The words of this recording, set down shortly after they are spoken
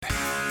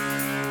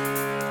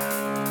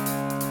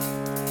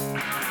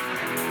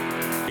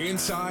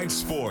Inside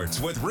Sports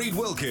with Reed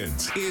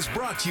Wilkins is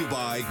brought to you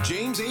by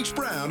James H.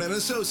 Brown and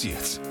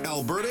Associates,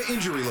 Alberta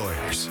Injury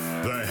Lawyers,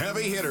 the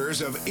heavy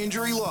hitters of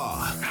injury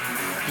law.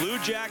 Blue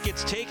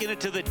Jackets taking it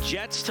to the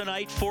Jets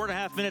tonight.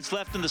 4.5 minutes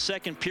left in the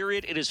second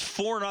period. It is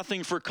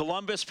 4-0 for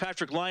Columbus.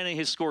 Patrick Laine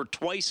has scored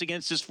twice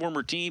against his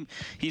former team.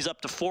 He's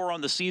up to 4 on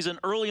the season.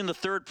 Early in the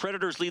third,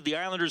 Predators lead the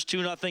Islanders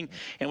 2-0.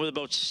 And with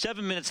about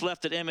 7 minutes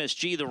left at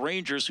MSG, the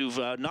Rangers, who've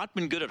not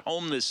been good at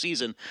home this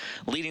season,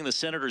 leading the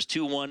Senators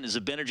 2-1.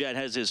 Zibanejad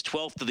has his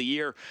 12th of the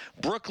year.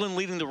 Brooklyn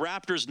leading the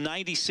Raptors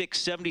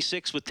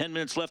 96-76 with 10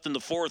 minutes left in the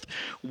fourth.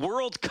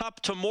 World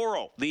Cup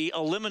tomorrow. The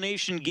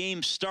elimination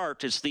games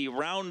start. It's the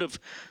round of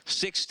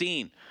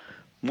 16.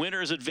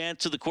 Winners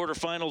advance to the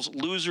quarterfinals.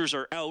 Losers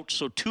are out.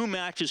 So 2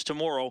 matches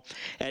tomorrow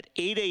at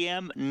 8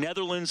 a.m.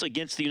 Netherlands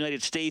against the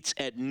United States.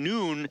 At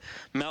noon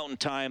Mountain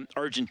Time,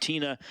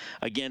 Argentina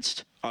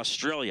against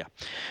Australia.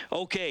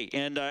 Okay,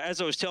 and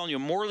as I was telling you,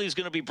 Morley's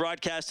going to be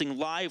broadcasting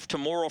live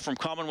tomorrow from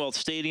Commonwealth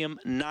Stadium,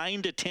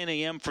 9 to 10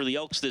 a.m. for the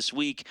Elks this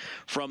week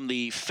from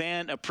the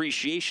Fan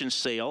Appreciation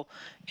Sale.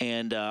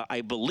 And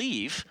I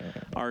believe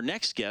our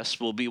next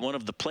guest will be one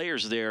of the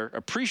players there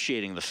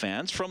appreciating the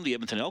fans from the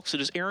Edmonton Elks.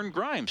 It is Aaron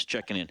Grimes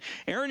checking in.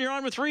 Aaron, you're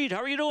on with Reed.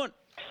 How are you doing?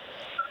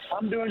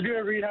 I'm doing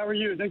good, Reed. How are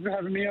you? Thanks for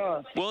having me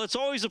on. Well, it's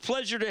always a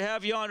pleasure to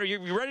have you on. Are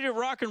you ready to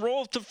rock and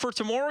roll for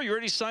tomorrow? You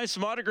ready to sign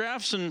some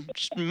autographs and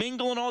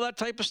mingle and all that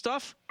type of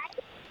stuff?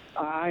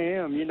 I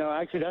am. You know,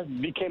 actually,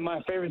 that became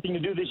my favorite thing to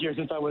do this year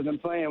since I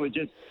wasn't playing, was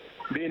just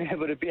being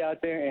able to be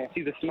out there and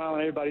see the smile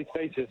on everybody's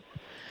faces.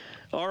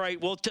 All right.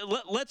 Well,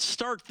 let's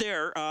start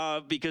there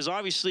because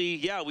obviously,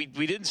 yeah, we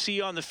didn't see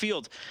you on the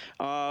field.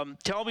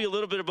 Tell me a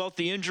little bit about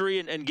the injury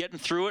and getting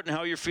through it and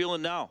how you're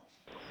feeling now.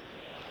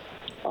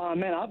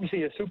 Man,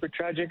 obviously a super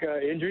tragic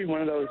injury,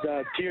 one of those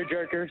tear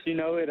jerkers. You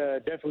know, it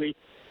definitely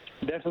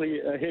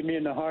hit me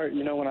in the heart,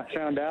 you know, when I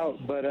found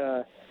out.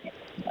 But,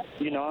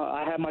 you know,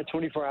 I had my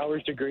 24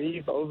 hours to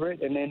grieve over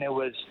it, and then it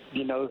was,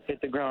 you know, hit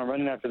the ground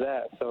running after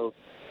that. So,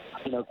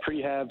 you know,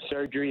 prehab,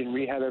 surgery, and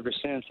rehab ever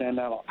since. And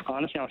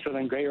honestly, I'm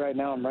feeling great right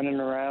now. I'm running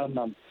around.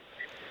 I'm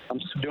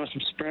doing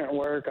some sprint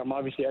work. I'm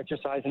obviously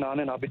exercising on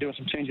it. I'll be doing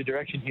some change of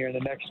direction here in the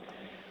next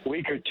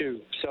week or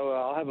two. So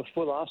I'll have a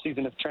full off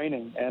season of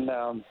training.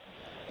 And,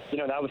 you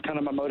know, that was kind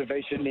of my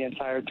motivation the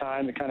entire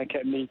time. It kind of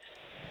kept me,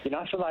 you know,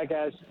 I feel like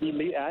as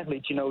elite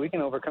athletes, you know, we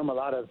can overcome a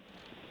lot of,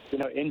 you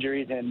know,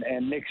 injuries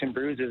and nicks and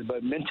bruises,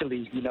 but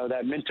mentally, you know,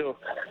 that mental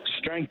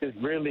strength is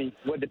really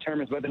what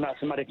determines whether or not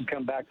somebody can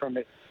come back from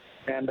it.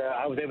 And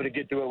I was able to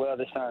get through it well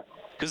this time.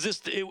 Because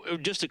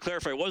just to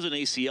clarify, it was an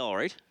ACL,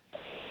 right?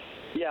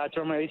 Yeah, I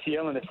tore my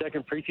ACL in the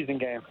second preseason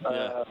game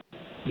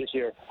this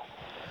year.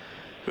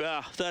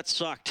 Yeah, that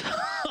sucked.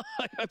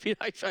 I mean,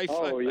 I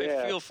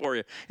feel for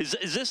you.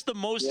 Is this the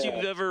most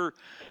you've ever?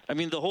 I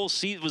mean, the whole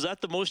season, was that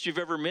the most you've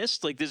ever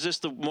missed? Like, is this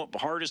the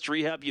hardest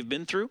rehab you've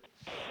been through?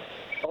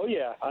 Oh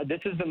yeah,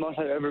 this is the most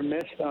I've ever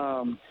missed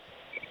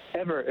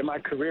ever in my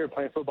career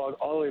playing football,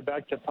 all the way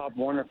back to Pop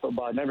Warner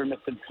football. I never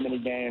missed as many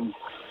games.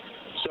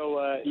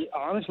 So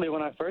honestly,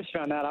 when I first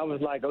found out, I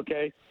was like,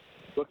 okay,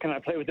 what can I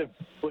play with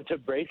the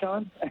brace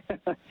on?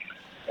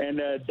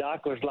 And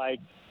Doc was like,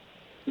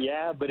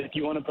 yeah, but if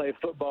you want to play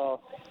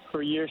football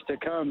for years to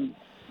come,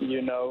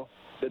 you know,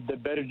 the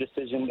better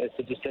decision is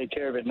to just take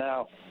care of it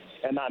now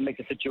and not make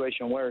the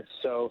situation worse.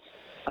 So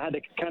I had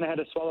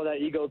to swallow that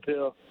ego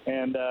pill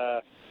and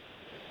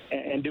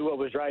do what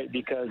was right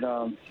because,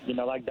 you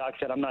know, like Doc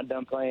said, I'm not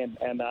done playing,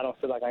 and I don't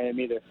feel like I am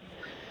either.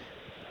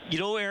 You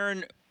know,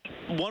 Aaron,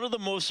 one of the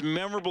most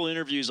memorable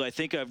interviews I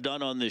think I've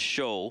done on this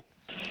show,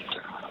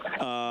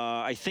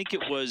 I think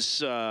it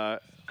was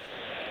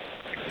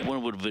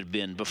when would it have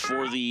been?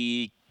 Before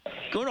the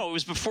 – no, it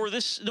was before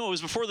this – no, it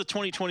was before the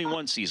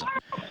 2021 season.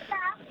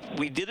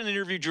 We did an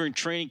interview during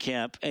training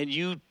camp, and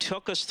you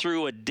took us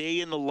through a day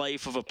in the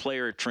life of a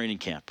player at training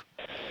camp.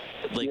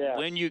 Like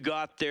when you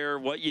got there,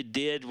 what you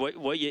did,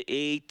 what you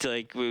ate,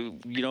 like, you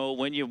know,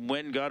 when you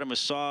went and got a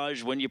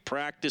massage, when you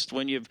practiced,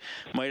 when you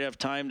might have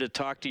time to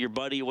talk to your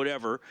buddy,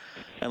 whatever.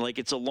 And, like,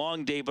 it's a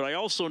long day. But I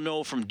also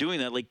know from doing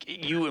that, like,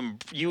 you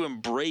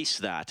embrace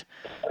that.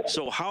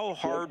 So how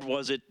hard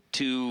was it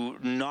to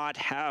not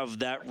have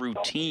that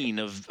routine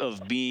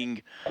of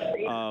being,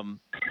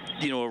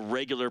 you know, a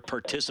regular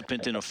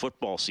participant in a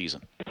football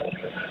season?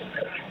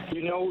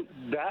 You know,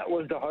 that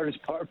was the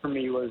hardest part for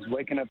me, was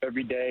waking up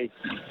every day.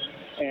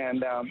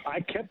 And I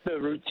kept the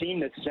routine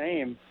the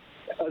same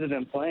other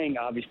than playing,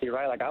 obviously,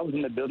 right? Like, I was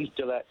in the building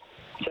still at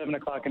 7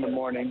 o'clock in the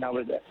morning. I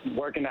was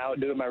working out,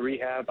 doing my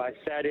rehab. I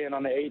sat in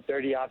on the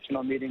 8:30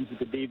 optional meetings with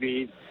the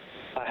DBs.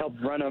 I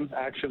helped run them,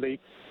 actually,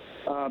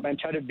 and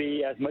try to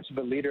be as much of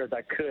a leader as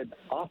I could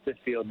off the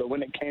field. But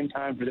when it came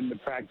time for them to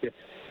practice,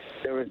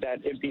 there was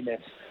that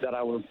emptiness that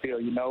I would feel,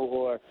 you know,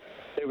 or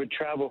they would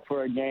travel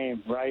for a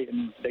game, right?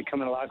 And they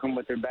come in the locker room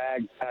with their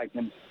bags packed.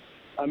 And,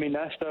 I mean,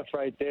 that stuff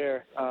right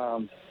there,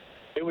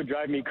 it would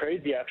drive me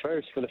crazy at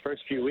first for the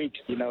first few weeks.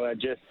 You know, I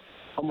just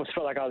almost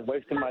felt like I was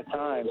wasting my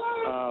time.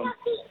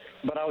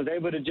 But I was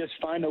able to just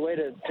find a way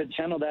to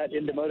channel that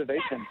into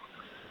motivation,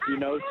 you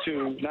know,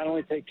 to not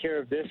only take care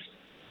of this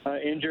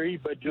injury,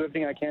 but do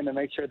everything I can to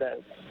make sure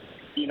that,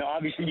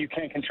 obviously you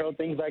can't control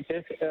things like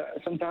this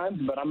sometimes,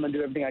 but I'm going to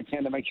do everything I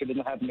can to make sure it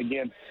doesn't happen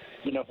again,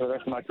 for the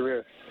rest of my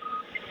career.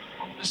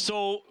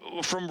 So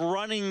from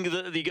running,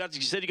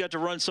 you said you got to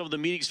run some of the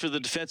meetings for the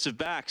defensive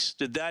backs.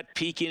 Did that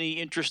pique any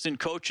interest in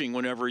coaching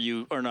whenever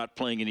you are not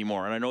playing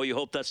anymore? And I know you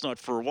hope that's not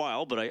for a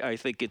while, but I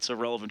think it's a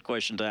relevant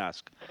question to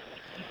ask.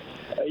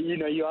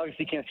 You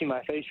obviously can't see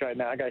my face right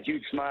now. I got a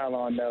huge smile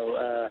on,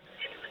 though.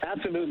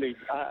 Absolutely.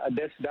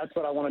 That's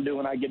what I want to do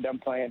when I get done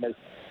playing is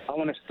I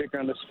want to stick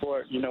around the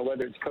sport,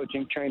 whether it's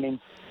coaching,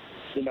 training,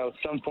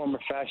 some form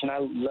of fashion. I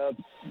love,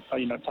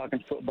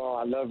 talking football.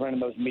 I love running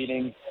those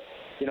meetings.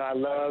 I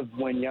love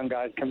when young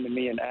guys come to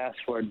me and ask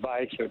for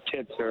advice or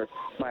tips or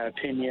my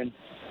opinion.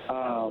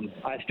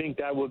 I think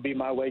that would be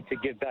my way to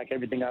give back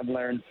everything I've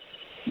learned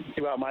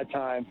throughout my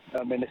time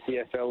in the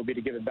CFL would be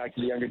to give it back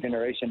to the younger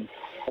generation.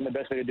 And the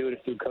best way to do it is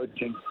through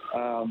coaching.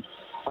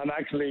 I'm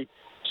actually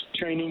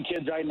training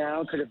kids right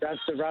now because if that's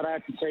the route I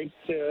have to take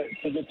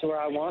to get to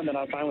where I want, then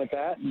I'm fine with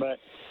that. But,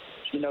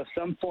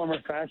 some form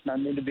of fashion, I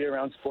need to be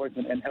around sports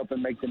and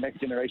helping make the next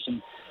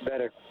generation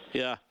better.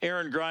 Yeah,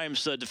 Aaron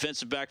Grimes,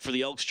 defensive back for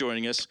the Elks,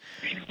 joining us.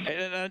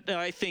 And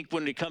I think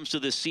when it comes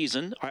to this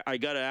season, I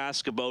got to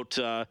ask about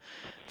the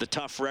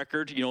tough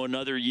record.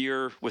 Another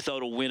year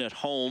without a win at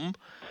home.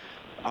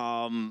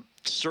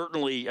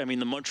 Certainly,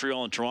 the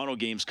Montreal and Toronto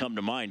games come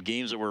to mind.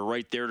 Games that were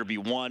right there to be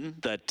won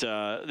that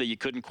you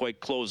couldn't quite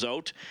close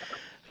out.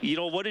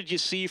 What did you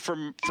see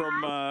from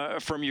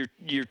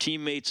your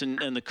teammates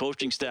and the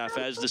coaching staff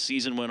as the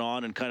season went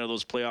on and kind of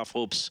those playoff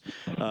hopes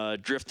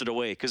drifted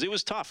away? Because it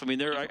was tough.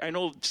 I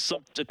know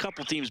a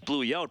couple teams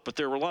blew you out, but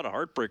there were a lot of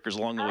heartbreakers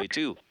along the way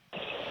too.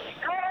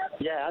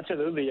 Yeah,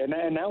 absolutely, and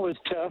that was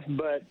tough.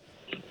 But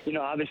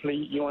obviously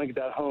you want to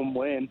get that home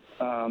win.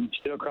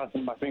 Still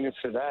crossing my fingers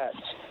for that.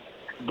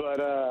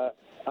 But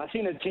I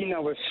seen a team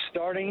that was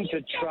starting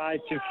to try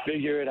to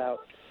figure it out.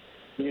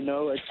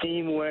 A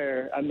team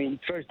where,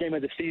 first game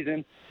of the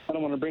season, I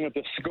don't want to bring up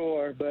the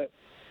score, but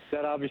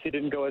that obviously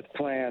didn't go as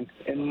planned.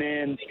 And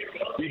then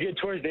you get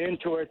towards the end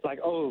to where it's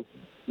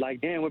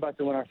damn, we're about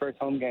to win our first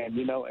home game,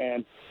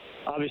 and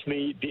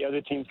obviously the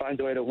other team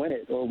finds a way to win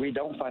it, or we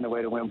don't find a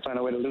way to win, find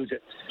a way to lose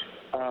it.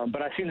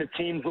 But I seen the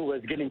team who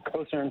was getting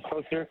closer and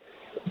closer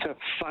to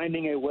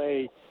finding a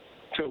way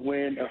to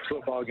win a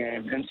football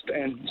game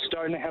and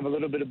starting to have a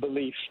little bit of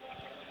belief.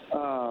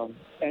 I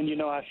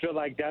feel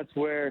like that's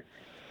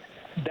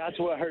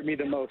what hurt me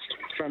the most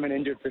from an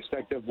injured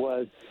perspective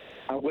was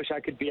I wish I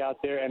could be out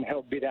there and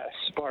help be that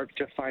spark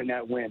to find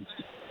that win.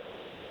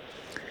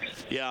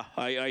 Yeah,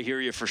 I hear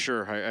you for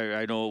sure.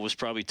 I know it was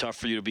probably tough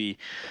for you to be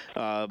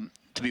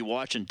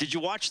watching. Did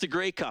you watch the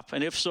Grey Cup?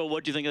 And if so,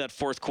 what do you think of that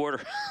fourth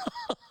quarter?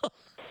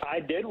 I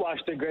did watch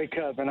the Grey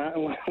Cup, and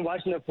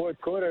watching the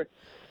fourth quarter,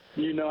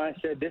 I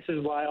said this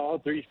is why all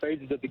three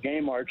phases of the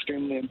game are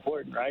extremely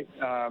important, right?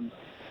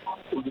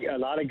 A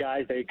lot of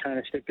guys, they kind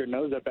of stick their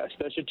nose up at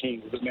special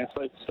teams.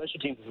 Special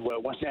teams is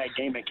what won that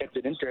game and kept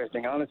it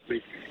interesting,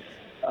 honestly.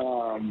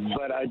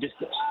 But just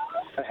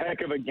a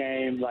heck of a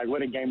game.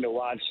 What a game to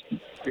watch.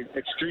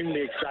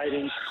 Extremely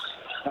exciting.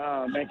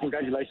 And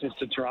congratulations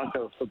to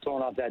Toronto for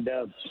pulling off that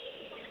dub.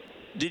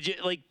 Did you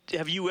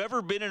have you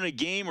ever been in a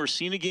game or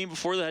seen a game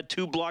before that had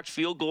two blocked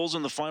field goals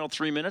in the final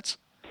 3 minutes?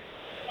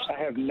 I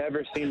have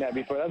never seen that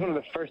before. That's one of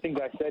the first things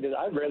I said is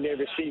I rarely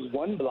ever see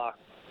one block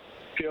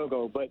field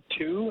goal, but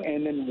two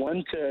and then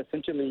one to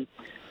essentially,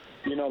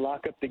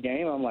 lock up the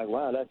game. I'm like,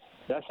 wow,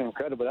 that's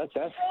incredible. That's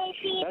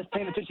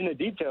paying attention to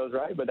details,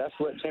 right? But that's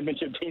what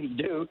championship teams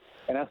do,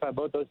 and that's why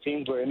both those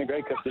teams were in the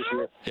Grey Cup this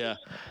year. Yeah.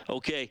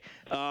 Okay.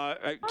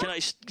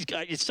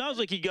 It sounds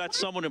like you got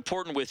someone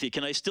important with you.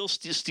 Can I still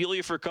steal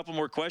you for a couple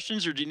more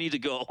questions, or do you need to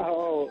go?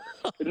 Oh,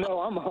 no,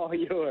 I'm all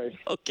yours.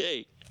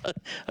 Okay.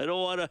 I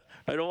don't want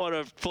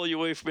to pull you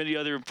away from any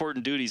other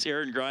important duties.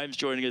 Aaron Grimes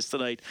joining us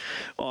tonight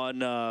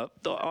on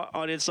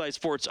Inside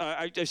Sports.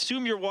 I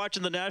assume you're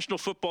watching the National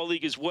Football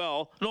League as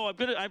well. No,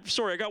 I'm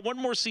sorry. I got one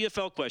more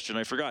CFL question.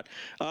 I forgot.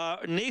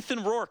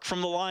 Nathan Rourke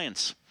from the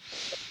Lions.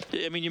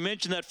 You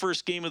mentioned that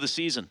first game of the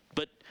season,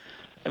 but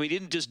he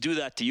didn't just do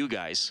that to you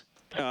guys.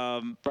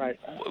 Right.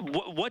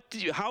 What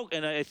did you? How?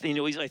 And I think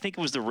it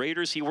was the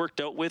Raiders he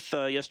worked out with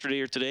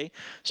yesterday or today.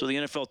 So the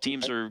NFL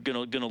teams are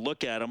gonna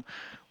look at him.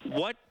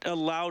 What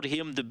allowed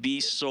him to be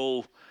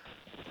so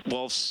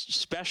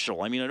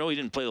special? I know he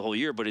didn't play the whole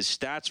year, but his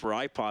stats were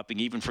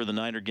eye-popping even for the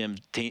 9 or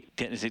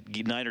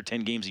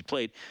 10 games he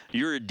played.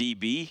 You're a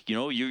DB.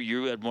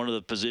 You had one of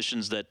the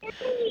positions that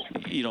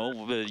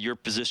your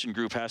position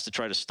group has to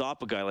try to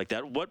stop a guy like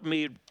that. What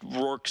made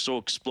Rourke so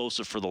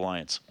explosive for the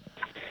Lions?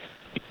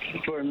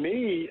 For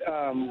me,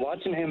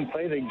 watching him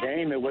play the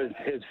game, it was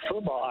his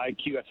football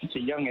IQ at such a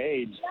young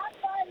age.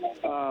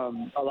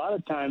 A lot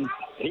of times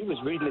he was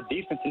reading the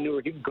defense and knew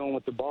where he was going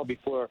with the ball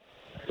before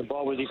the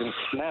ball was even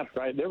snapped,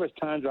 right? There was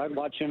times where I'd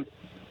watch him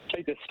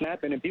take the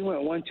snap, and if he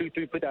went 1, 2,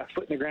 3, put that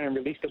foot in the ground and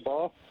released the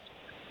ball,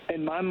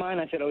 in my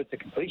mind I said, oh, it's a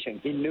completion.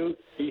 He knew,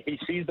 he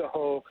sees the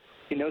hole,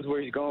 he knows where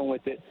he's going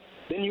with it.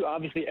 Then you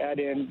obviously add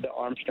in the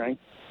arm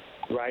strength.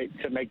 right,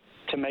 to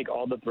make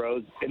all the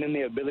throws, and then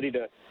the ability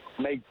to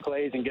make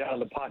plays and get out of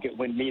the pocket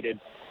when needed.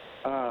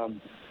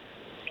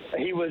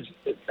 He was,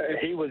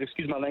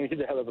 excuse my language, he's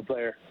a hell of a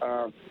player.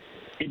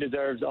 He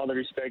deserves all the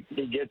respect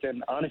he gets,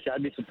 and honestly,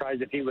 I'd be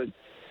surprised if he was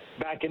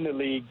back in the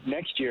league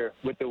next year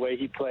with the way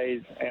he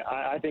plays.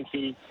 I think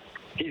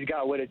he's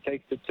got what it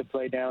takes to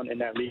play down in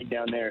that league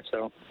down there.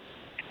 So,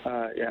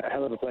 yeah,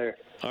 hell of a player.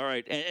 All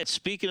right. And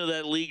speaking of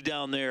that league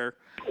down there,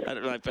 I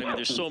mean,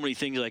 there's so many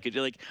things I could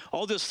do. Like,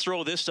 I'll just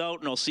throw this out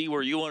and I'll see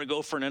where you want to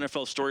go for an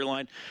NFL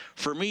storyline.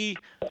 For me,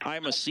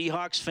 I'm a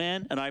Seahawks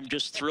fan, and I'm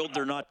just thrilled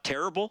they're not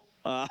terrible.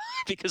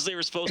 Because they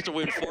were supposed to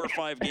win 4 or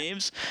 5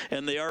 games,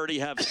 and they already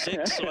have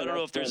 6. So I don't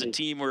know if there's a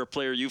team or a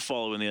player you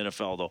follow in the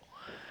NFL, though.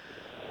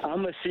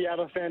 I'm a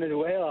Seattle fan as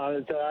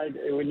well.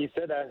 When you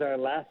said that, I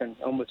started laughing.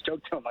 I almost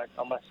choked on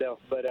myself.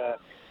 But,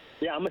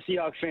 yeah, I'm a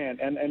Seahawks fan.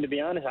 And to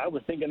be honest, I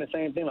was thinking the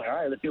same thing. Like, all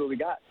right, let's see what we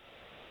got.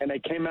 And they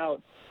came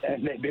out,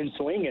 and they've been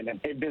swinging, and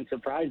they've been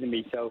surprising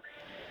me. So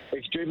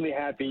extremely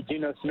happy.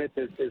 Geno Smith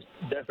is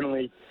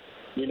definitely –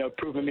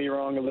 proving me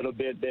wrong a little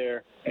bit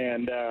there,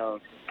 and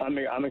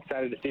I'm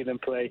excited to see them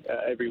play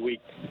every week.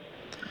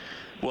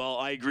 Well,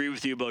 I agree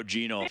with you about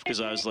Geno,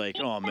 because I was like,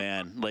 oh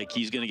man, like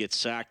he's going to get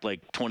sacked like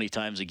 20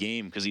 times a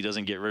game because he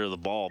doesn't get rid of the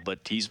ball.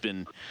 But he's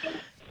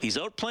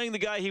outplaying the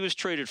guy he was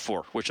traded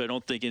for, which I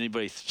don't think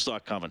anybody saw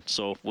coming.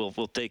 So we'll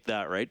take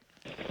that, right?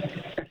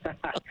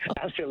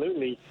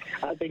 Absolutely.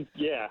 I think,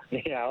 yeah.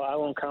 I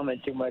won't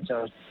comment too much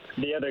on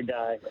the other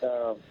guy.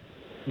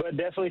 But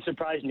definitely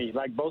surprised me.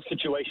 Like, both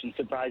situations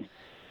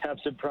have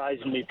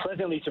surprised me,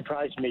 pleasantly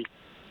surprised me,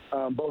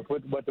 both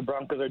with what the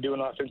Broncos are doing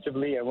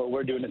offensively and what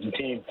we're doing as a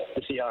team,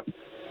 the Seahawks.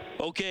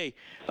 Okay.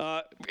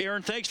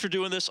 Aaron, thanks for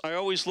doing this. I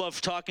always love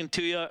talking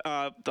to you.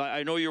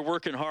 I know you're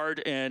working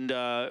hard, and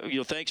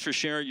thanks for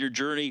sharing your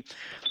journey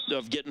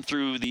of getting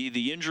through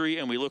the injury,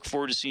 and we look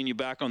forward to seeing you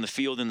back on the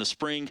field in the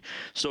spring.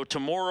 So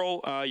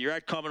tomorrow, you're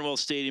at Commonwealth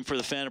Stadium for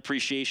the Fan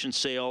Appreciation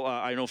Sale.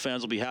 I know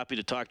fans will be happy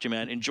to talk to you,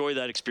 man. Enjoy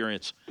that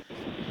experience.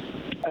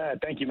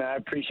 Thank you, man. I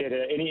appreciate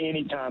it.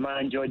 Any time. I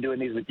enjoy doing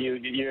these with you.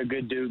 You're a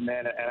good dude,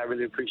 man, and I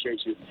really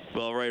appreciate you.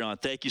 Well, right on.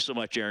 Thank you so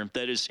much, Aaron.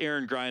 That is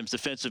Aaron Grimes,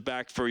 defensive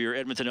back for your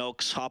Edmonton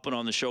Elks, hopping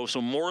on the show.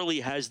 So Morley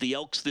has the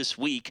Elks this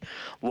week,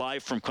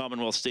 live from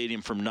Commonwealth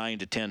Stadium from 9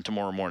 to 10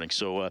 tomorrow morning.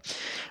 So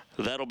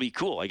that'll be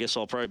cool. I guess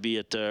I'll probably be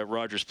at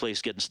Rogers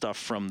Place getting stuff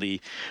from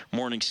the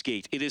morning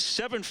skate. It is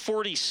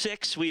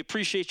 7:46. We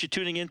appreciate you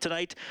tuning in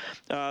tonight.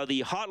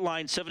 The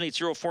hotline,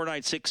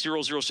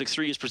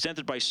 780-496-0063, is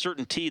presented by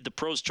CertainTeed, the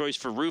pro's choice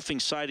for roofing,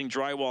 siding,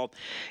 drywall,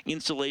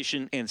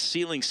 insulation, and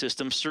ceiling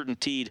systems.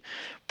 CertainTeed,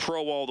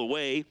 pro all the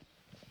way.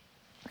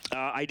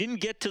 I didn't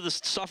get to the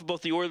stuff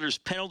about the Oilers'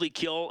 penalty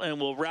kill, and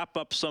we'll wrap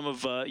up some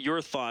of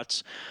your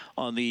thoughts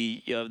on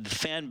the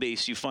fan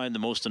base you find the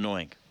most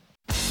annoying.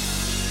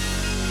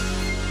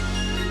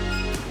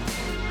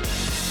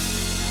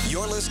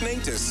 You're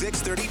listening to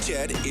 630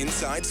 CHED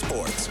Inside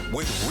Sports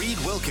with Reed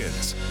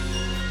Wilkins.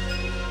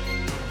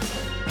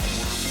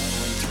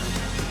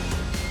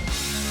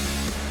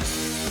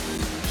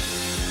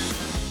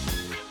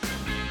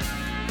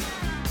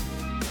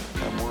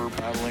 We're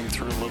battling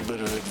through a little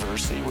bit of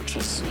adversity, which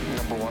is,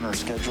 number one, our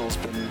schedule's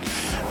been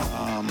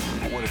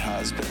what it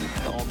has been.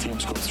 All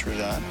teams go through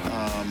that.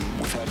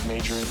 We've had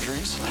major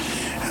injuries.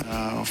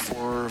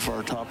 4 of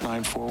our top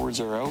 9 forwards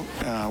are out.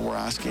 We're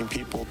asking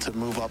people to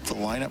move up the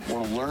lineup.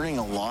 We're learning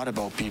a lot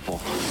about people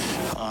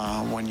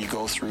when you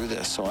go through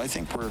this. So I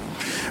think we're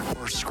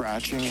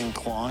scratching and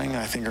clawing.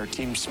 I think our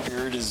team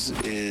spirit is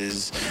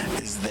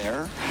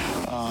there.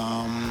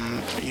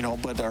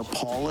 But our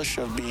polish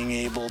of being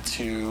able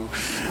to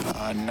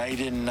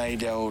night in,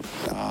 night out,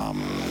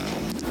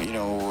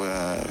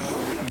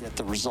 get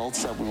the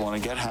results that we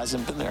want to get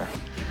hasn't been there.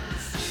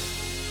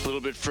 A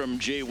little bit from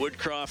Jay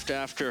Woodcroft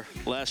after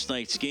last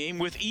night's game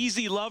with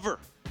Easy Lover.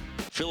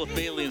 Philip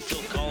Bailey and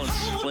Phil Collins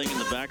playing in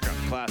the background.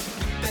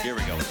 Classic. Here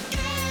we go.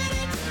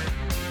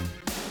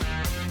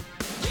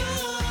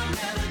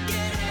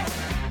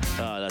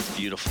 That's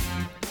beautiful.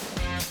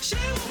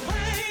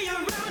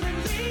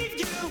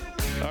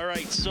 All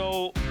right,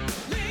 so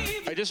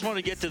I just want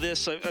to get to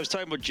this. I was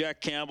talking about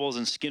Jack Campbell's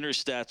and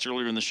Skinner's stats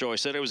earlier in the show. I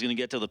said I was going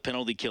to get to the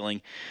penalty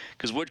killing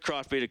because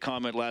Woodcroft made a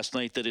comment last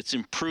night that it's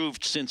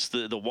improved since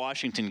the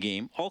Washington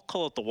game. I'll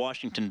call it the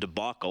Washington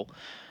debacle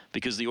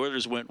because the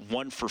Oilers went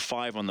 1 for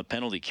 5 on the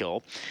penalty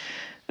kill.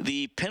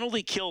 The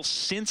penalty kill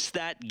since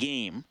that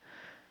game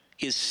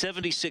is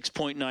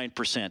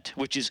 76.9%,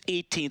 which is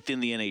 18th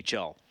in the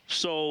NHL.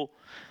 So,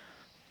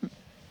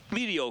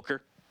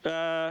 mediocre.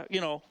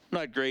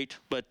 Not great,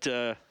 but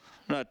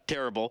not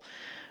terrible.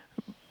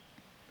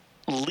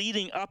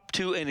 Leading up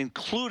to and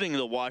including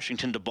the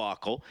Washington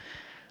debacle,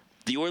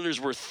 the Oilers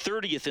were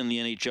 30th in the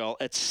NHL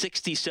at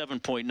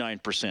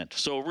 67.9%.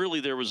 So really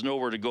there was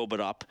nowhere to go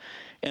but up,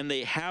 and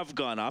they have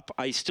gone up.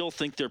 I still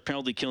think their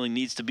penalty killing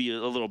needs to be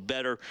a little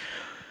better.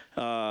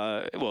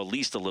 At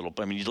least a little.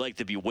 I mean, you'd like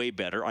to be way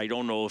better. I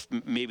don't know if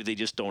maybe they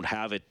just don't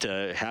have it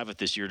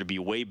this year to be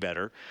way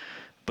better.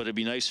 but it'd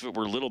be nice if it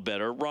were a little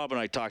better. Rob and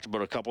I talked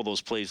about a couple of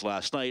those plays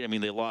last night. I mean,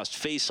 they lost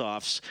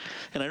face-offs,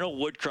 and I know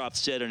Woodcroft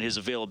said in his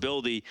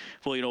availability,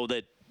 well,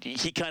 that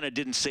he kind of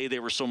didn't say they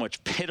were so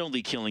much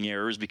penalty-killing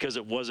errors because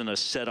it wasn't a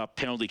set-up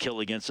penalty kill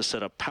against a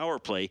set-up power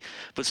play,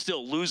 but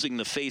still losing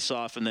the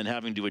face-off and then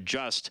having to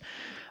adjust,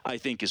 I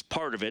think, is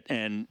part of it.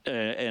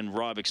 And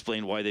Rob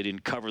explained why they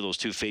didn't cover those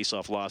 2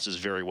 face-off losses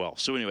very well.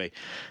 So anyway,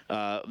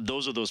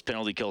 those are those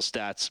penalty kill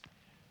stats.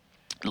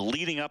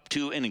 Leading up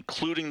to and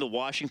including the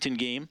Washington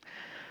game,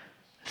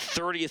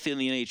 30th in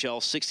the NHL,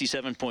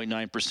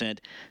 67.9%.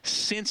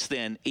 Since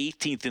then,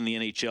 18th in the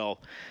NHL,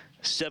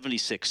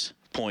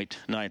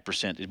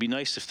 76.9%. It'd be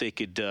nice if they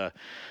could,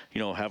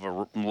 have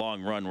a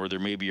long run where they're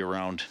maybe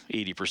around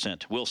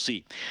 80%. We'll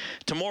see.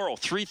 Tomorrow,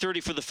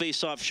 3:30 for the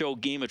face-off show.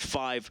 Game at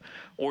 5.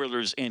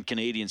 Oilers and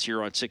Canadiens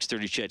here on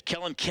 6:30 CHED.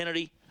 Kellen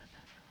Kennedy,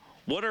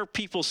 what are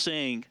people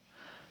saying?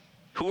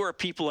 Who are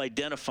people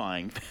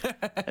identifying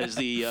as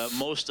the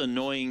most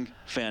annoying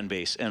fan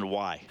base, and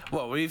why?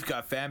 Well, we've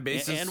got fan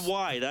bases, and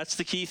why. That's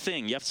the key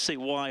thing. You have to say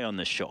why on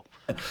this show.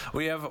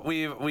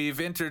 We've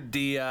entered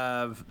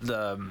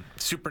the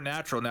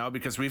supernatural now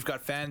because we've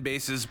got fan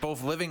bases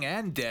both living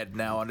and dead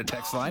now on the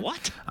text line.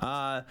 What?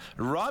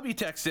 Robbie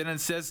texts in and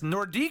says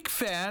Nordique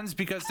fans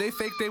because they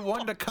think they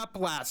won the cup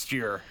last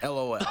year.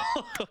 LOL.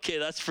 Okay,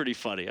 that's pretty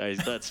funny.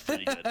 That's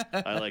pretty good.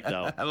 I like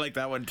that one. I like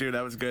that one too.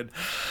 That was good.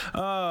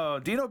 Oh,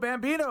 Dino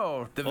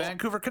Bambino, the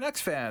Vancouver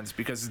Canucks fans,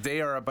 because they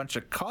are a bunch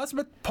of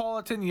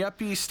cosmopolitan,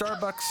 yuppie,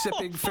 Starbucks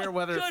sipping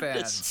fair-weather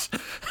fans.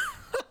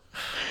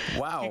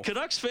 Wow.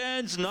 Canucks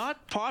fans,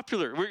 not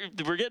popular.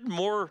 We're getting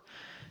more,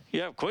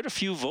 quite a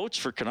few votes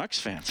for Canucks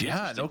fans.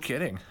 Yeah, no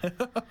kidding.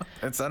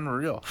 It's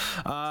unreal.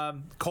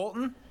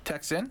 Colton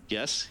texts in.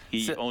 Yes,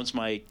 he owns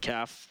my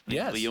calf.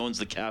 Yes. He owns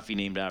the calf he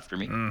named after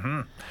me.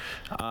 Mm-hmm.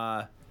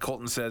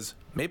 Colton says,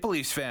 Maple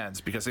Leafs fans,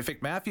 because they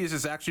think Matthews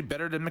is actually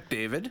better than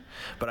McDavid,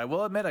 but I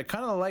will admit I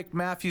kind of like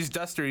Matthews'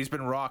 duster he's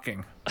been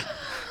rocking.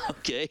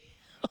 Okay.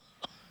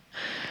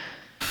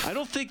 I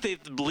don't think the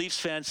Leafs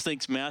fans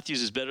thinks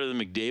Matthews is better than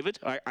McDavid.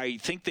 I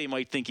think they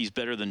might think he's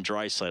better than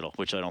Draisaitl,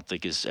 which I don't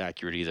think is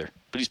accurate either.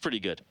 But he's pretty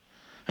good.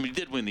 I mean, he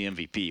did win the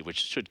MVP, which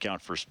should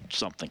count for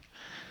something.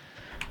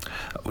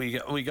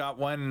 We got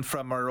one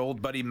from our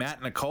old buddy Matt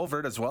in the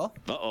culvert as well.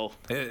 Uh-oh.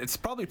 It's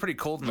probably pretty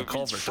cold in the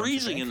culvert. It's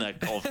freezing in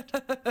that culvert.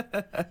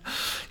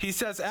 He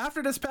says,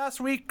 after this past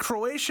week,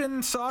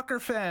 Croatian soccer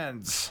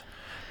fans.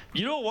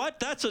 You know what?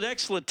 That's an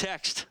excellent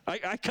text.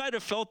 I kind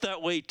of felt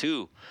that way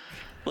too.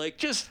 Like,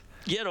 just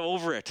get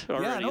over it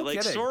already. Yeah, no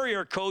kidding. Sorry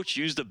our coach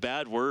used a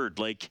bad word.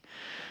 Like,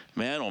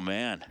 man, oh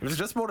man. It was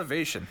just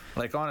motivation.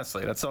 Like,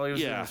 honestly, that's all he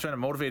was doing. He was trying to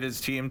motivate his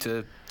team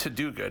to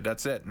do good.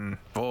 That's it. And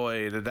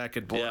boy, did that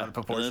get blown out of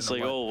proportion. And it's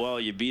like, oh, well,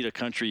 you beat a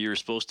country you're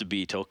supposed to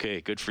beat. Okay,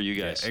 good for you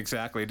guys. Yeah,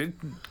 exactly.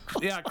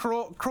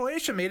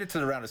 Croatia made it to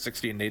the round of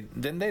 16.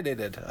 Didn't they? They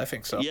did. I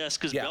think so. Yes,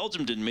 because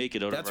Belgium didn't make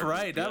it out That's of our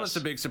right. group. That was the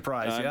big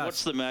surprise. Yes.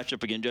 What's the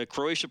matchup again?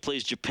 Croatia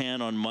plays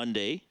Japan on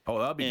Monday. Oh,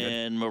 that'll be good.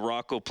 And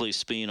Morocco plays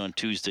Spain on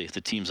Tuesday,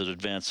 the teams that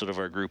advanced out of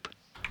our group.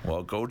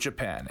 Well, go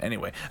Japan.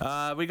 Anyway,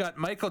 we got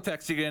Michael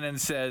texting in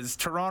and says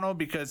Toronto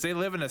because they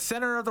live in the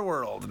center of the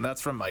world, and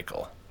that's from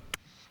Michael.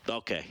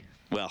 Okay.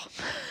 Well,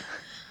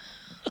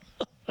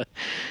 I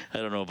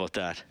don't know about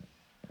that.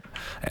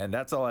 And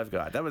that's all I've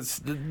got.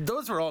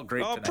 Those were all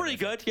great. Oh, tonight, pretty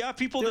good. Yeah,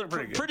 people did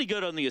pretty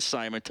good on the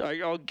assignment.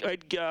 I'll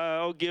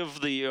give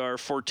our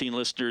 14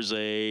 listeners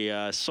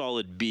a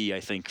solid B.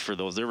 I think for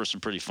those. There were some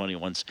pretty funny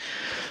ones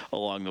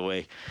along the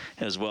way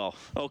as well.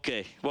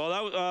 Okay. Well,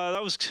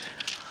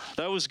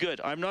 that was good.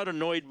 I'm not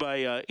annoyed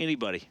by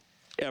anybody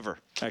ever.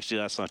 Actually,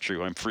 that's not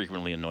true. I'm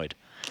frequently annoyed.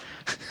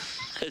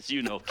 As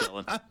you know,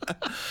 Kellen.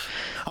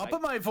 I'll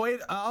put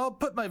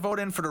my vote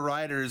in for the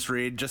Riders,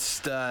 Reed,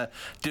 just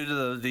due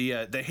to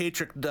the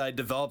hatred I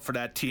developed for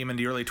that team in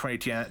the early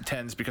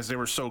 2010s because they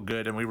were so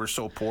good and we were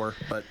so poor.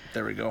 But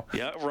there we go.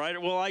 Yeah, Rider.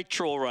 Well, I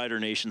troll Rider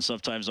Nation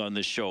sometimes on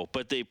this show,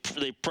 but they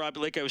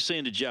probably, like I was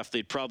saying to Jeff,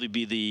 they'd probably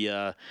be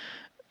the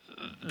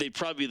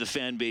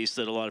fan base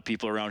that a lot of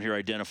people around here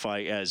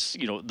identify as,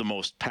 the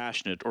most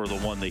passionate or the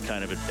one they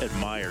kind of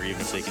admire,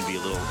 even if they can be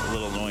a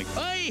little annoying.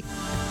 Hey,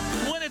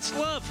 when it's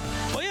love.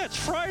 Oh yeah, it's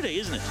Friday,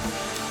 isn't it?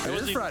 I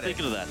wasn't even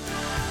thinking of that.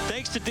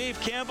 Thanks to Dave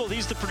Campbell.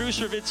 He's the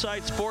producer of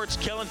Inside Sports.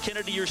 Kellen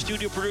Kennedy, your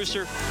studio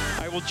producer.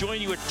 I will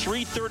join you at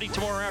 3:30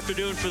 tomorrow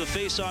afternoon for the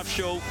Face-Off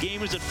Show.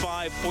 Game is at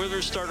 5.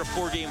 Oilers start a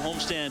 4-game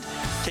homestand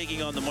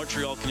taking on the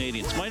Montreal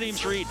Canadiens. My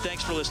name's Reed.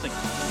 Thanks for listening.